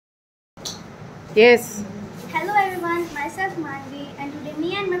Yes. Hello everyone, myself Manvi, and today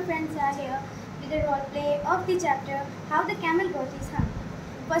me and my friends are here with a role play of the chapter How the Camel Got His Hump.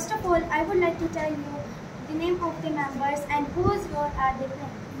 First of all, I would like to tell you the name of the members and whose role are they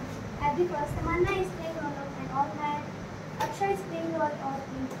playing. At the first, Tamanna is playing role of an old man, Akshay is playing role of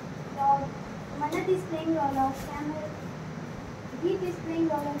the dog, Manat is playing role of camel, Geet is playing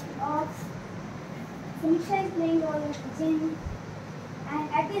role of the ox, Samiksha is playing role of the jinn, and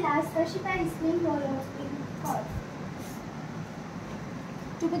at the last, Darshita is playing role of the horse.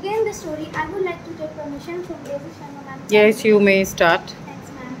 To begin the story, I would like to take permission from Daizy, Sharma ma'am. Yes, you may start. Thanks,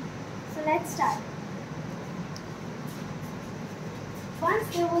 ma'am. So let's start. Once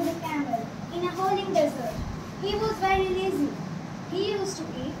there was a camel in a rolling desert. He was very lazy. He used to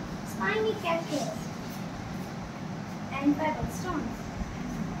eat spiny cactus and pebble stones.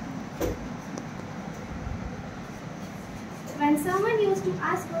 When someone used to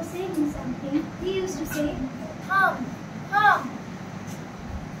ask for saving something, he used to say, hum, hum.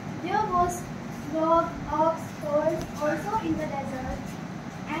 There was dog, ox, horse also in the desert,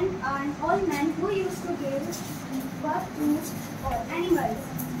 and an old man who used to give birth to all animals.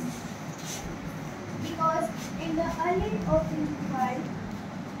 Because in the early of the world,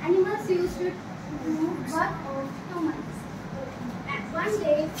 animals used to do work of humans. And one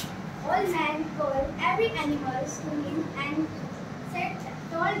day, old man called every animal to him and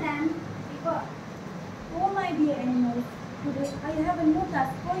told them the work. Oh my dear animals, today I have a new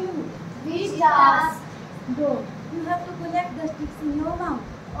task for you. Which task? Go. You have to collect the sticks in your mouth.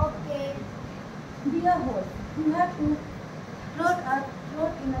 Okay. Dear horse, you have to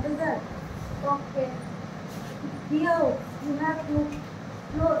float in a desert. Okay. Dear ox, you have to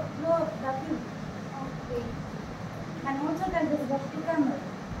float the field. Okay. And also tell this box to camel.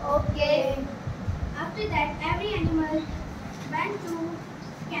 Okay. After that, every animal went to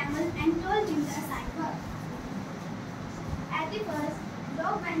camel and told him the assigned work. At the first,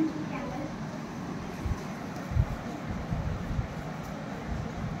 dog went to camel.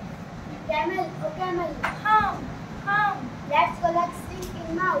 Camel, oh camel, hum, hum. Let's collect stick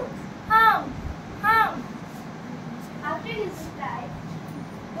in mouth. Hum, hum. After his reply,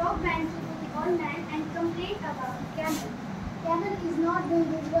 dog went to the old man and complained about camel. Camel is not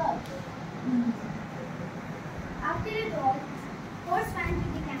doing his work. After a dog, horse went to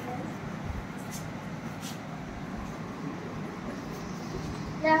the camel.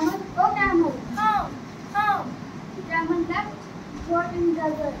 Camel, oh camel, hum, hum. Camel left goat in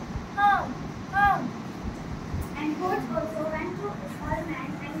desert. Hum, hum. And horse also went to old man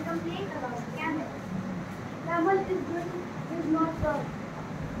and complained about camel. Camel is doing his not work.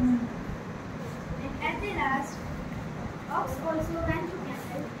 And at the last, ox also went to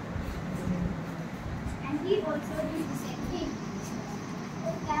camel, and he also did the same thing.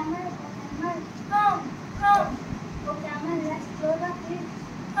 Oh camel, hum, hum. Oh camel, let's throw the fish.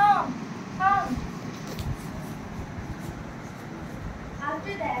 Hum, hum.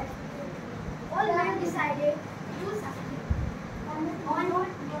 After that, all men decided to do something.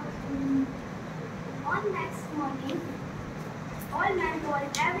 On next morning, all men called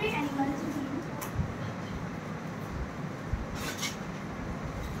every animal to him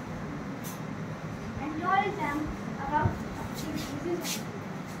and told them about the decision.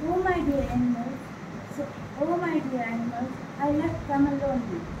 Oh my dear animals, I left camel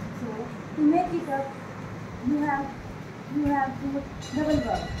lonely. So to make it up, you have to double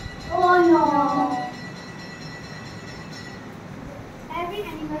work. Oh no! Every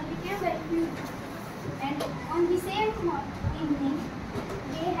animal became very cute, and on the same evening,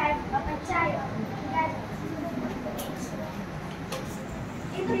 they had a panchayat together.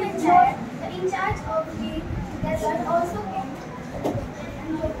 In the panchayat, the in charge of the desert also came and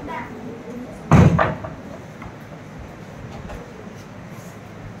told them.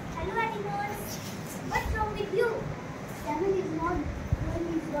 Hello animals, what's wrong with you? Camel is not doing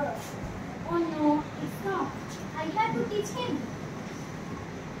his work. Oh no, it's not. I have to teach him.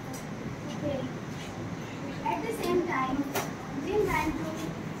 Okay. At the same time, Jim ran to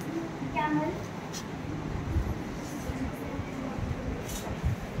camel.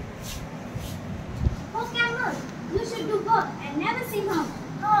 Oh camel, you should do work and never sing hum.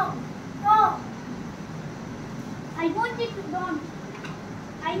 Hum, hum. I want it to don't.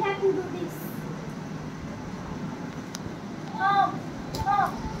 I have to do this. Hum, hum.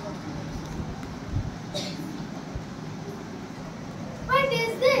 What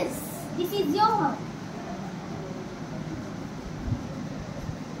is this? This is your hum.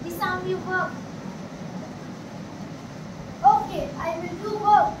 The sound you work. Okay, I will do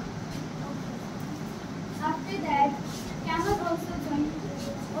work. After that, camel also joined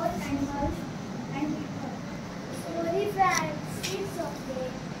all animals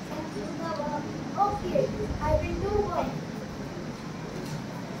Okay, I will do one.